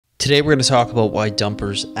Today we're going to talk about why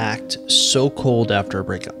dumpers act so cold after a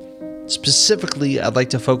breakup. Specifically, I'd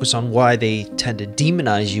like to focus on why they tend to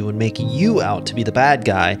demonize you and make you out to be the bad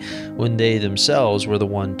guy when they themselves were the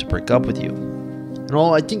one to break up with you. And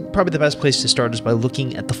I think probably the best place to start is by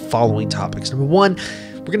looking at the following topics. Number one,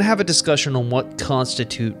 we're going to have a discussion on what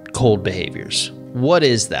constitute cold behaviors. What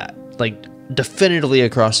is that? Like, definitively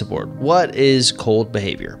across the board. What is cold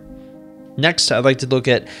behavior? Next, I'd like to look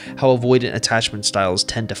at how avoidant attachment styles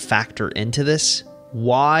tend to factor into this,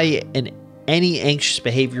 why any anxious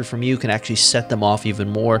behavior from you can actually set them off even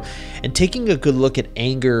more, and taking a good look at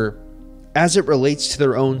anger as it relates to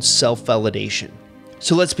their own self-validation.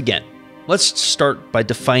 So let's begin. Let's start by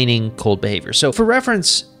defining cold behavior. So for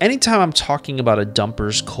reference, anytime I'm talking about a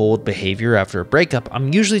dumper's cold behavior after a breakup,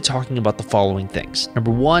 I'm usually talking about the following things.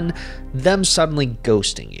 Number one, them suddenly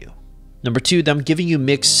ghosting you. Number two, them giving you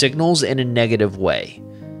mixed signals in a negative way.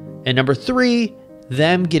 And number three,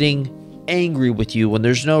 them getting angry with you when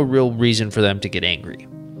there's no real reason for them to get angry.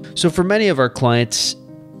 So for many of our clients,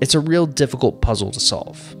 it's a real difficult puzzle to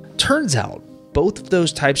solve. Turns out, both of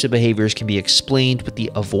those types of behaviors can be explained with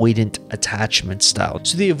the avoidant attachment style.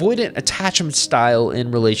 So the avoidant attachment style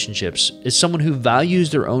in relationships is someone who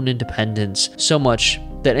values their own independence so much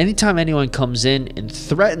that anytime anyone comes in and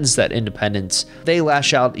threatens that independence, they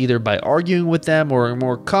lash out either by arguing with them or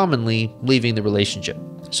more commonly, leaving the relationship.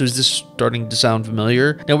 So is this starting to sound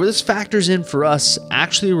familiar? Now, where this factors in for us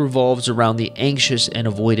actually revolves around the anxious and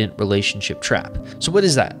avoidant relationship trap. So what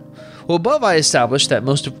is that? Well, above I established that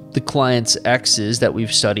most of the clients' exes that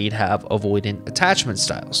we've studied have avoidant attachment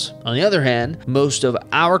styles. On the other hand, most of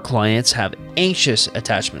our clients have anxious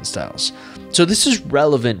attachment styles. So this is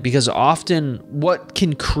relevant because often what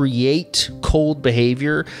can create cold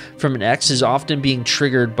behavior from an ex is often being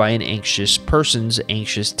triggered by an anxious person's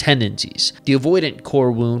anxious tendencies. The avoidant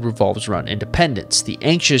core wound revolves around independence. The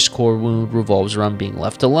anxious core wound revolves around being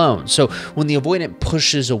left alone. So when the avoidant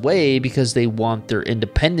pushes away because they want their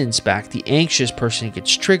independence back, the anxious person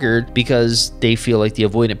gets triggered because they feel like the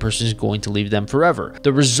avoidant person is going to leave them forever.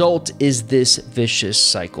 The result is this vicious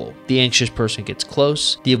cycle. The anxious person gets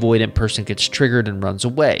close, the avoidant person gets triggered and runs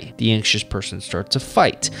away. The anxious person starts a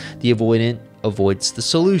fight. The avoidant avoids the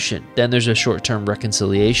solution. Then there's a short-term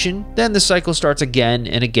reconciliation. Then the cycle starts again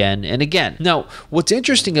and again and again. Now, what's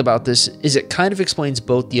interesting about this is it kind of explains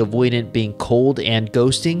both the avoidant being cold and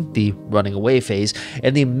ghosting, the running away phase,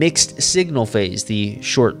 and the mixed signal phase, the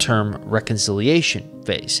short-term reconciliation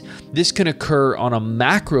phase. This can occur on a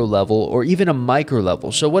macro level or even a micro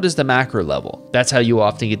level. So what is the macro level? That's how you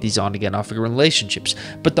often get these on-again, off-again relationships.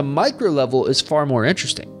 But the micro level is far more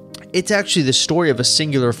interesting. It's actually the story of a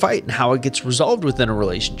singular fight and how it gets resolved within a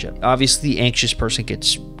relationship. Obviously, the anxious person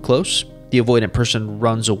gets close. The avoidant person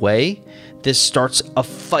runs away. This starts a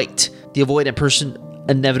fight. The avoidant person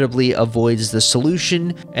inevitably avoids the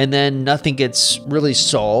solution, and then nothing gets really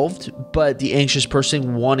solved, but the anxious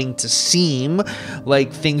person, wanting to seem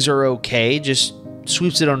like things are okay, just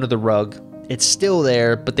sweeps it under the rug. It's still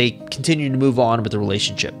there, but they continue to move on with the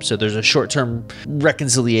relationship. So there's a short-term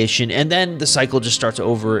reconciliation, and then the cycle just starts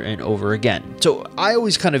over and over again. So I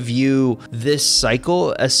always kind of view this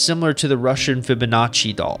cycle as similar to the Russian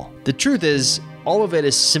Fibonacci doll. The truth is, all of it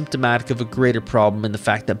is symptomatic of a greater problem in the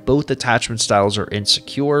fact that both attachment styles are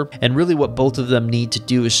insecure, and really what both of them need to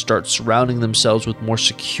do is start surrounding themselves with more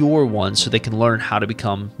secure ones so they can learn how to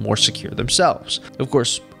become more secure themselves. Of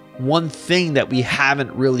course, one thing that we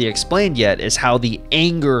haven't really explained yet is how the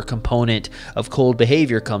anger component of cold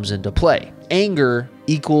behavior comes into play. Anger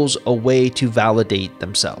equals a way to validate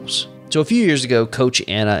themselves. So a few years ago, Coach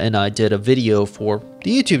Anna and I did a video for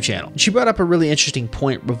the YouTube channel. She brought up a really interesting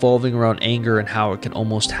point revolving around anger and how it can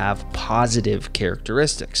almost have positive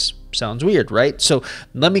characteristics. Sounds weird, right? So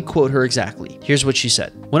let me quote her exactly. Here's what she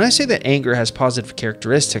said. When I say that anger has positive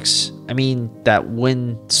characteristics, I mean that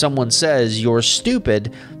when someone says you're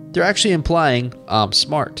stupid, they're actually implying I'm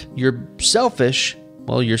smart. You're selfish.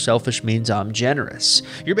 Well, you're selfish means I'm generous.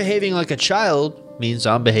 You're behaving like a child means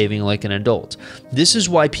I'm behaving like an adult. This is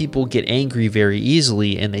why people get angry very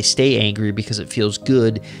easily, and they stay angry because it feels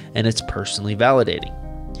good and it's personally validating.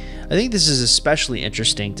 I think this is especially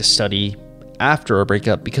interesting to study after a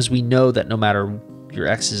breakup because we know that no matter your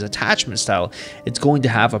ex's attachment style, it's going to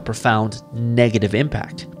have a profound negative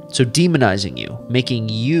impact. So demonizing you, making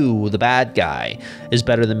you the bad guy, is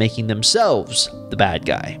better than making themselves the bad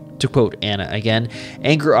guy. To quote Anna again,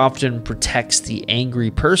 anger often protects the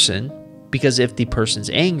angry person because if the person's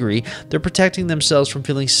angry, they're protecting themselves from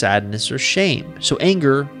feeling sadness or shame. So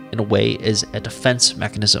anger, in a way, is a defense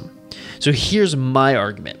mechanism. So here's my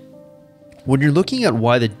argument. When you're looking at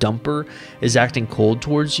why the dumper is acting cold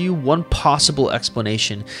towards you, one possible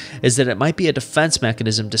explanation is that it might be a defense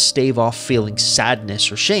mechanism to stave off feeling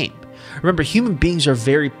sadness or shame. Remember, human beings are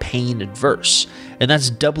very pain adverse, and that's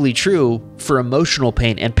doubly true for emotional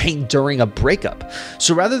pain and pain during a breakup.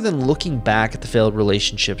 So rather than looking back at the failed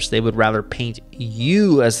relationships, they would rather paint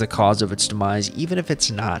you as the cause of its demise, even if it's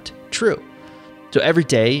not true. So every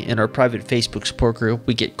day in our private Facebook support group,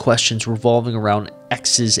 we get questions revolving around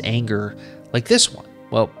ex's anger like this one.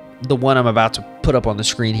 Well, the one I'm about to put up on the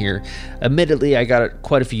screen here. Admittedly, I got it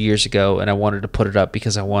quite a few years ago and I wanted to put it up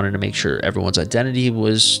because I wanted to make sure everyone's identity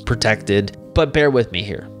was protected. But bear with me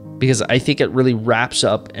here because I think it really wraps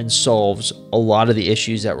up and solves a lot of the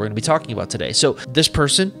issues that we're going to be talking about today. So this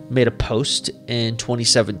person made a post in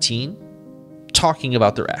 2017 talking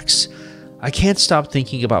about their ex. I can't stop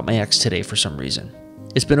thinking about my ex today for some reason.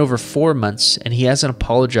 It's been over 4 months and he hasn't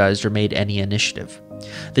apologized or made any initiative.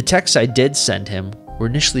 The texts I did send him were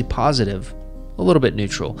initially positive, a little bit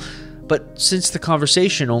neutral, but since the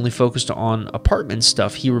conversation only focused on apartment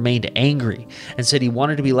stuff, he remained angry and said he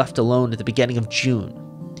wanted to be left alone at the beginning of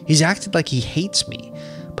June. He's acted like he hates me,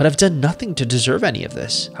 but I've done nothing to deserve any of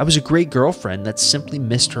this. I was a great girlfriend that simply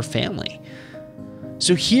missed her family.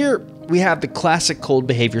 So here we have the classic cold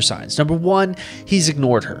behavior signs. Number 1, he's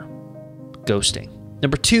ignored her, ghosting.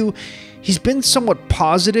 Number 2, he's been somewhat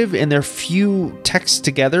positive in their few texts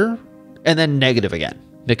together and then negative again,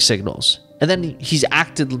 mixed signals. And then he's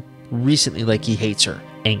acted recently like he hates her,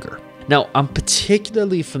 anger. Now, I'm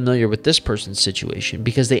particularly familiar with this person's situation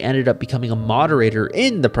because they ended up becoming a moderator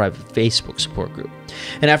in the private Facebook support group.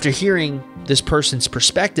 And after hearing this person's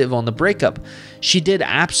perspective on the breakup, she did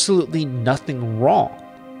absolutely nothing wrong.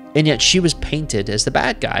 And yet she was painted as the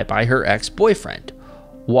bad guy by her ex-boyfriend.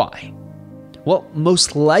 Why? Well,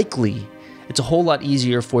 most likely, it's a whole lot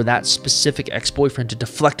easier for that specific ex-boyfriend to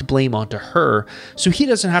deflect blame onto her so he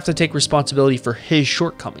doesn't have to take responsibility for his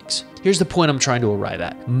shortcomings. Here's the point I'm trying to arrive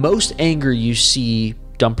at. Most anger you see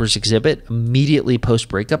dumpers exhibit immediately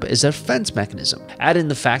post-breakup is a defense mechanism. Add in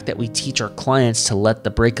the fact that we teach our clients to let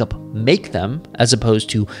the breakup make them as opposed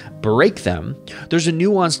to break them. There's a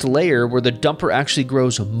nuanced layer where the dumper actually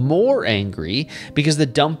grows more angry because the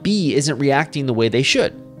dumpee isn't reacting the way they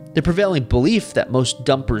should. The prevailing belief that most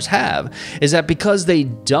dumpers have is that because they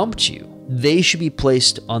dumped you, they should be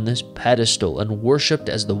placed on this pedestal and worshipped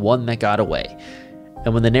as the one that got away.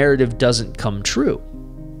 And when the narrative doesn't come true,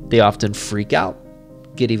 they often freak out,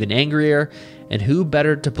 get even angrier, and who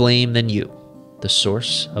better to blame than you, the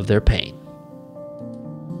source of their pain?